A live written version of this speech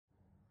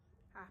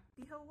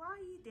Happy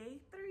Hawaii, day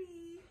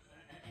 3.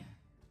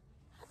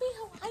 Happy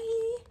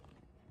Hawaii.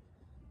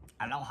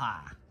 Aloha.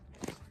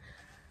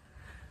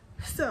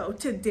 So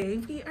today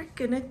we are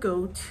gonna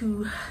go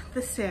to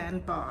the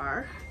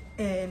sandbar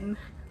in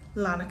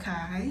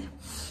Lanakai,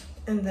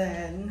 and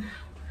then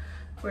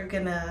we're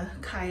gonna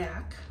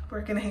kayak.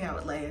 We're gonna hang out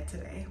with Leia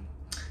today.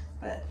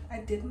 But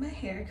I did my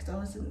hair because I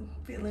wasn't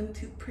feeling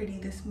too pretty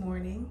this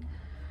morning.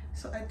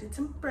 So I did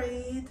some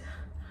braid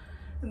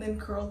and then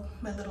curled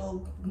my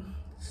little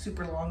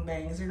super long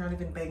bangs. They're not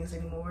even bangs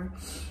anymore.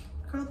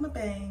 Curled my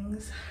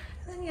bangs.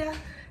 And then yeah,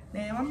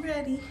 now I'm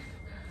ready.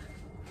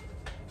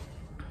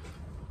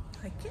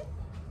 Like it?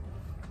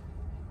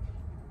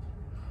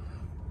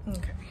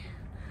 Okay.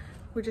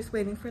 We're just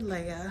waiting for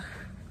Leia,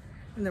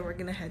 and then we're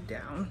gonna head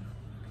down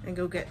and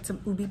go get some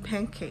ubi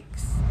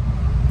pancakes.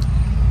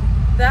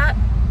 That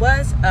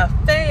was a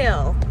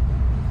fail.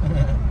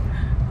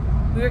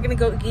 We were gonna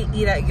go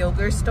eat at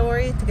Yogurt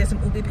Story to get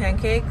some ubi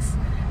pancakes,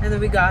 and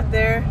then we got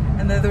there,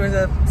 and then there was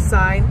a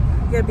sign.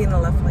 You gotta be in the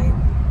left lane.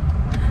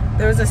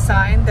 There was a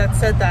sign that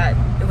said that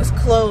it was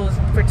closed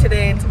for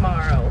today and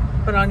tomorrow,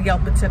 but on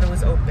Yelp it said it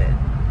was open.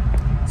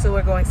 So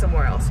we're going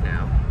somewhere else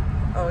now.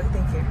 Oh,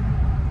 thank you.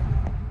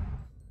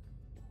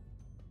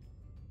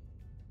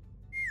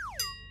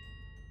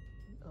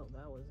 Oh,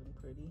 that wasn't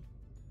pretty.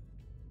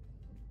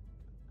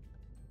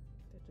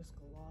 That just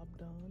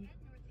globbed on.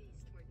 Northeast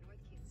toward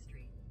North King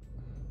Street.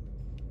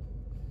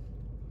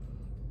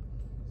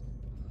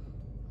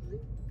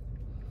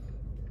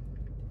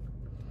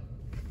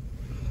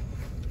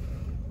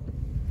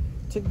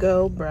 To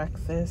go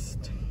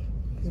breakfast,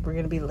 because we're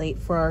gonna be late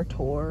for our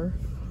tour,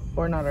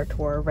 or not our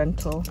tour, our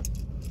rental.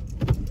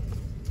 I don't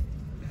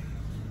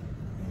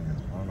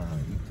know how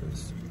to eat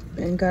this.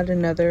 And got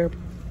another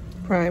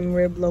prime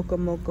rib loco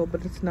moco,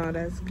 but it's not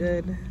as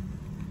good.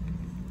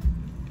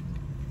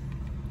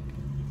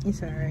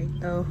 It's alright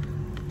though.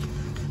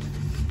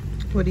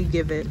 What do you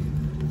give it?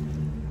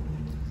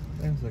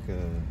 I think it's like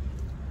a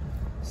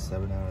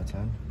 7 out of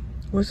 10.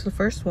 What's the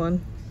first one?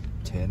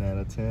 10 out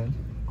of 10.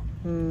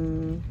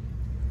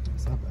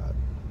 It's not bad.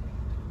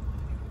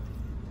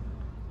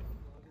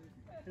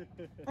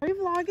 Are you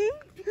vlogging?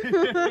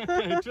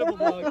 Triple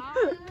vlog.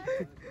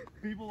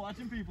 People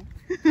watching people.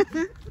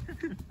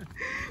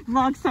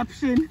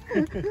 Vlogception.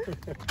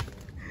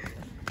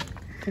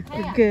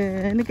 We're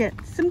gonna get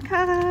some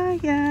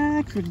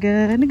kayaks. We're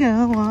gonna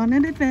go on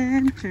an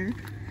adventure.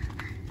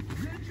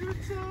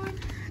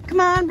 Come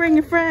on, bring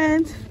your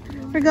friends.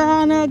 We're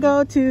gonna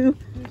go to...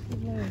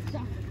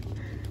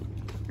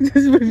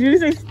 Did you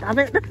say stop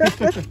it?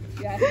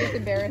 Yeah, I'm just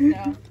embarrassed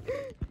now.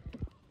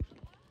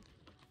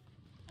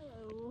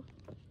 Hello.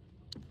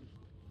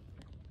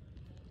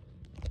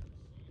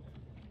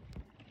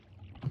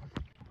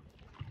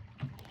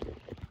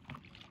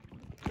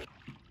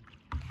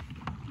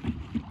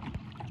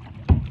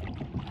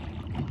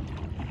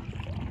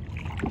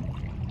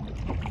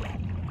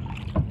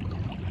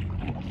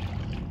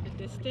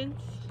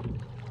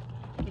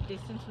 The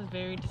distance was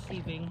very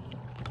deceiving.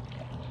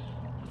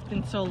 It's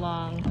been so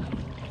long.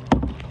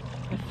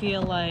 I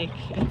feel like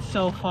it's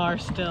so far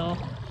still.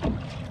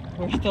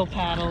 We're still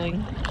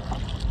paddling.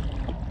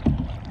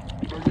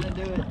 We're gonna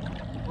do it.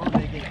 We'll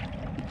make it.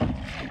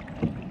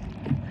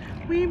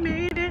 We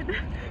made it.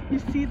 You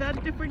see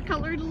that different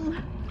colored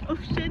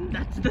ocean?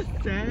 That's the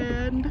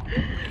sand.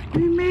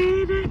 We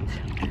made it.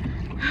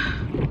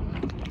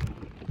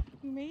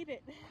 We made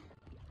it.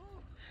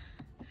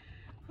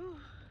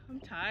 I'm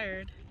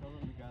tired.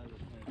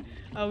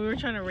 Oh, we were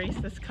trying to race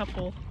this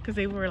couple because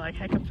they were like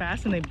hecka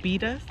fast and they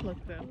beat us. Look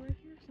though. We're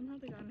here. Somehow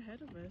they got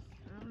ahead of us.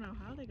 I don't know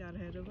how they got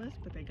ahead of us,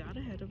 but they got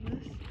ahead of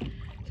us.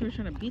 So we're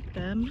trying to beat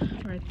them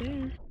right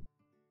there.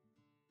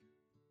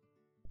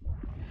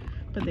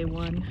 But they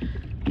won.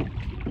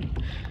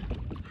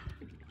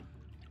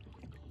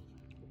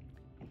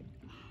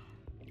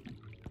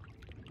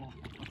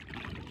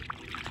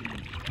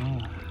 Oh,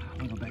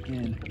 I'll go back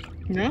in.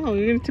 No,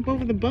 you're gonna tip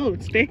over the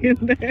boat. Stay in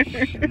there.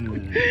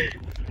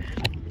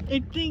 I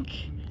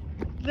think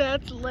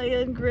that's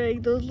Leia and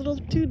Greg. Those little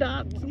 2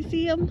 dots. You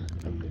see them?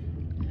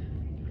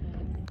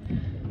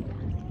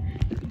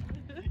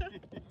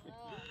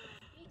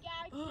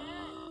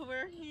 Oh,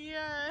 we're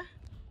here.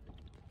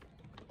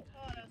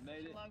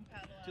 Made it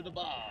to the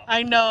bar.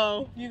 I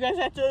know. You guys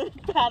have to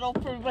paddle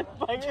for like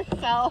by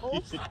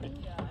yourselves.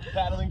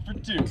 Paddling for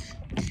 2.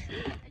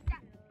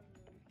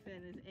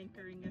 Ben is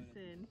anchoring us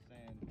in.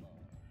 Sandbar.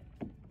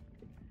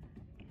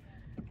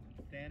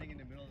 Standing in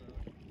the middle of the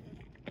ocean.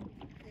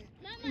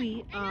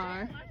 We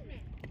are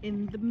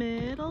in the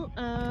middle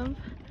of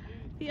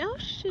the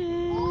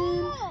ocean.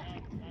 Oh,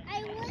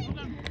 I like it.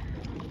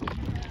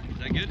 Is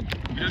that good?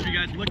 If you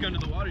guys look under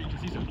the water, you can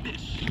see some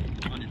fish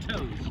on your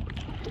toes.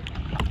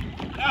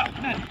 Oh,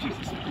 man,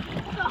 Jesus.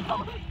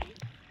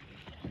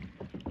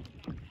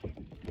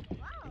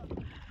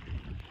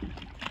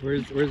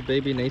 Where's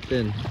baby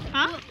Nathan?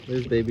 Huh?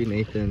 Where's baby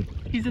Nathan?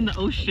 He's in the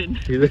ocean.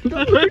 He's in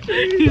the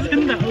ocean. He's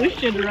in the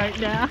ocean right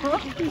now.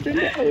 He's in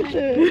the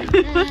ocean.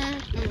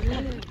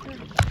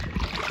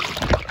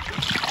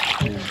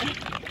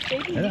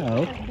 Baby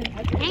Hello.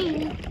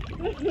 Hey.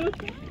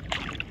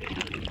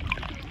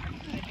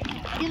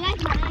 You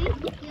like mine?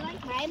 You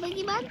like my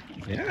boogie bun?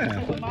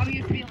 Yeah. Mom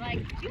used to be like,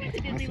 you went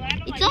to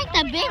Disneyland? I'm It's like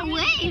the big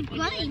wave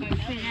going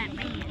for that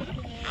man.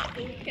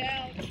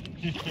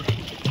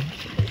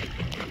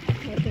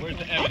 Where's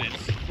the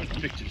evidence? Where's the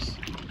pictures?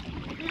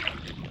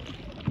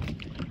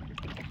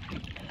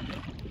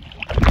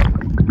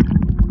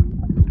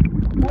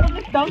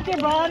 Dunk your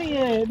body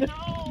in.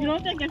 You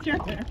don't think it's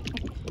your hair.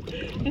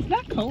 It's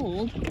not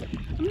cold.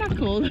 I'm not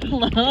cold.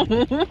 Hello.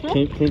 Can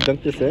you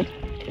dunk this in?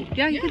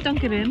 Yeah, you can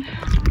dunk it in. Can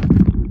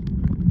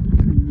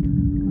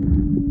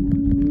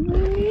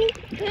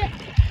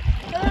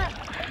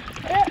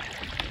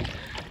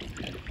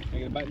I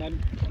get a bite, Maddie?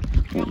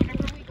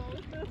 Whenever we go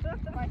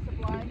to my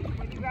supply,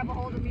 when you grab a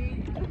hold of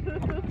me,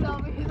 tell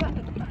me that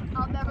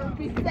I'll never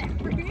be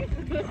set free.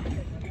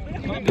 The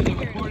problem is I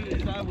recorded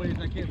it sideways.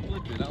 I can't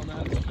flip it. I don't know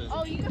how to flip it.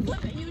 Oh, you can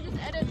flip it. You just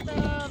edit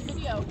the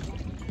video.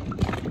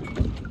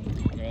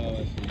 Oh,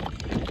 I see.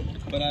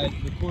 But I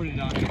recorded it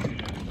on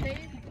Instagram.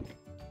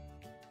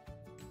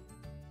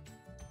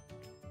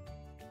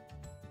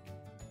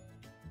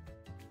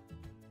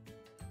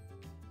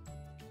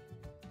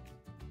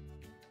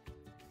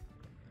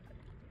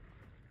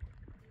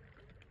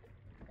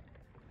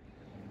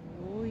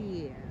 Oh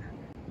yeah.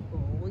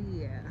 Oh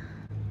yeah.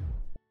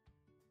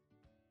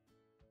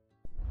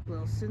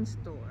 Wilson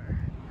store.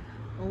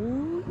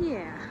 Oh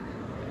yeah.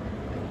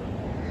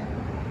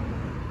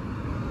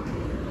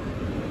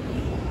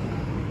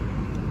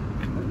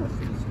 You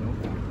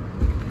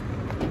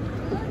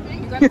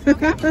got the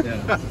snow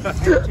cap?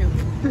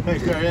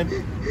 Thanks, Marianne.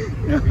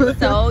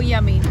 So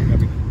yummy.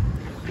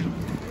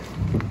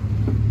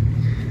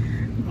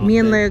 Me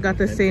and Leia got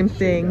the same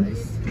thing.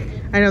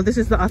 I know this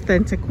is the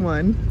authentic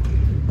one.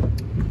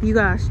 You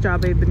got a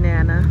strawberry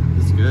banana.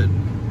 It's good.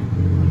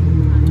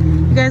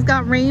 You guys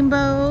got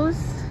rainbows?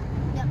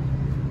 Yep.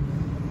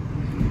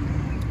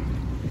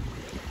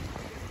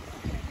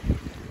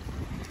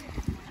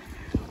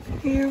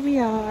 Here we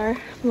are,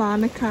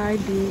 Lanakai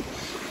Beach.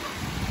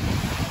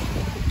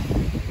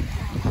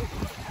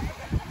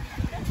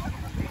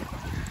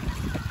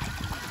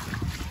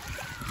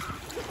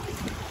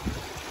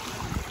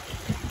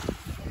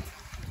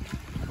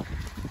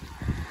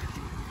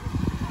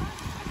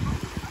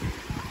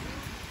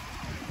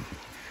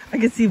 I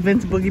can see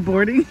Vince boogie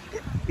boarding.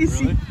 You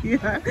see,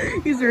 yeah,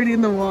 he's already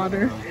in the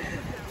water.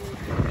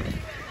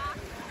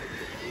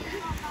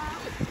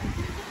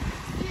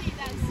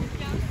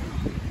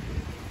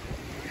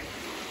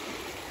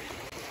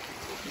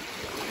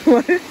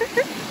 What?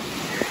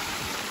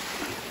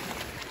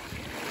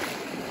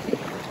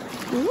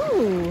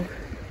 Ooh.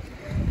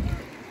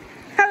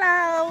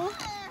 Hello.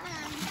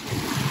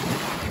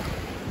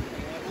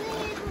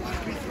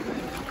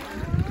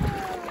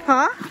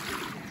 Huh?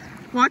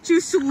 Watch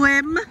you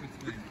swim.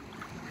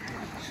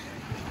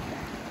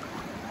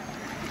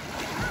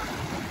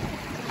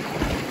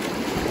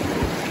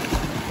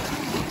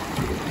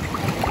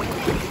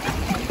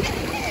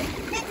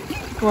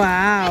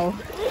 Wow.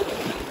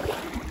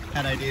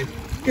 How'd I do?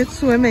 Good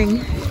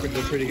swimming.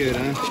 Pretty good,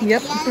 huh?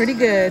 Yep, pretty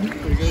good.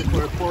 Pretty good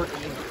for a pork.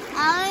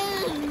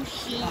 Oh,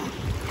 shit.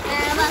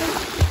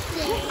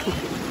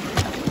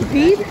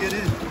 Pete? Get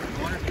in.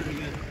 Water's pretty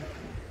good.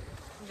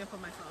 I'm gonna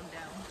put my phone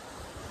down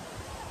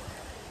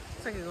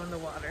so I can go in the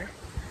water.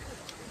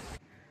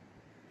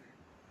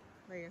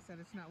 Leia said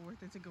it's not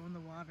worth it to go in the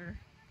water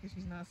because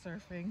she's not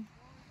surfing.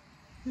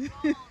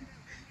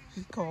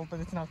 She's cold, but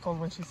it's not cold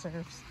when she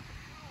surfs.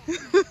 You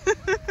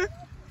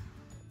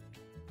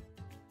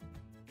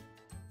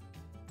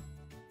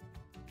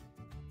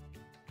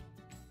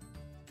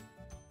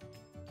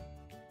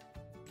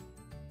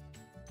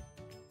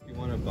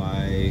want to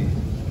buy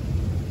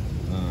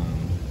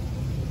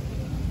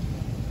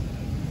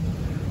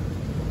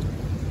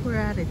We're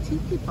at a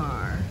tiki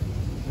bar.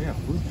 we have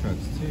food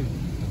trucks too.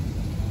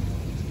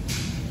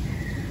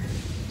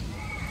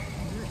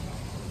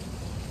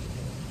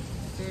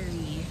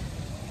 Very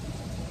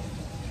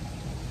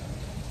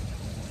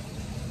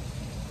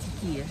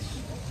tiki-ish.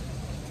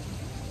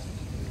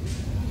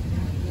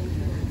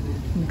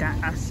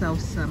 Got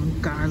ourselves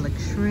some garlic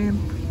shrimp.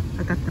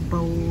 I got the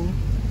bowl.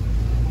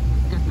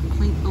 Got the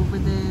plate over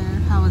there.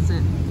 How is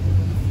it?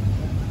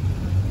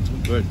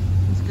 Good.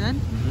 It's good?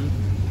 Mm-hmm.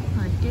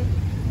 Like it?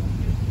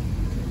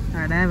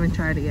 Alright, I haven't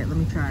tried it yet. Let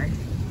me try.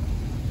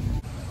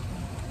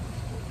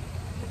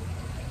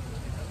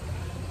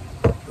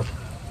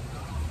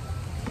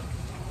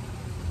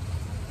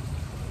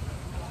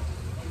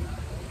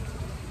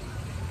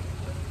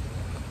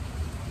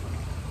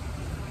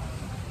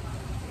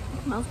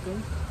 It smells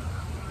good.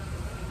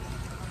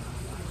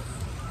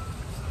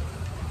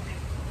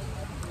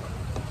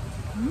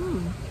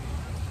 Mmm.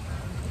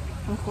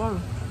 Okay.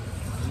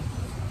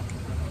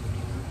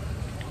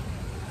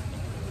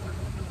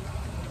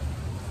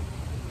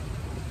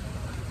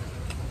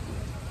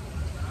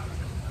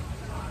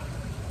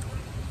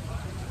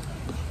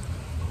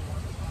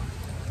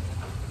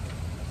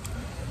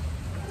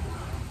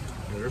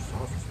 Yeah, their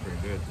sauce is pretty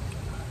good.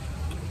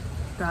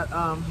 That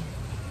Garlic.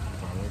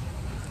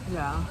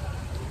 Yeah.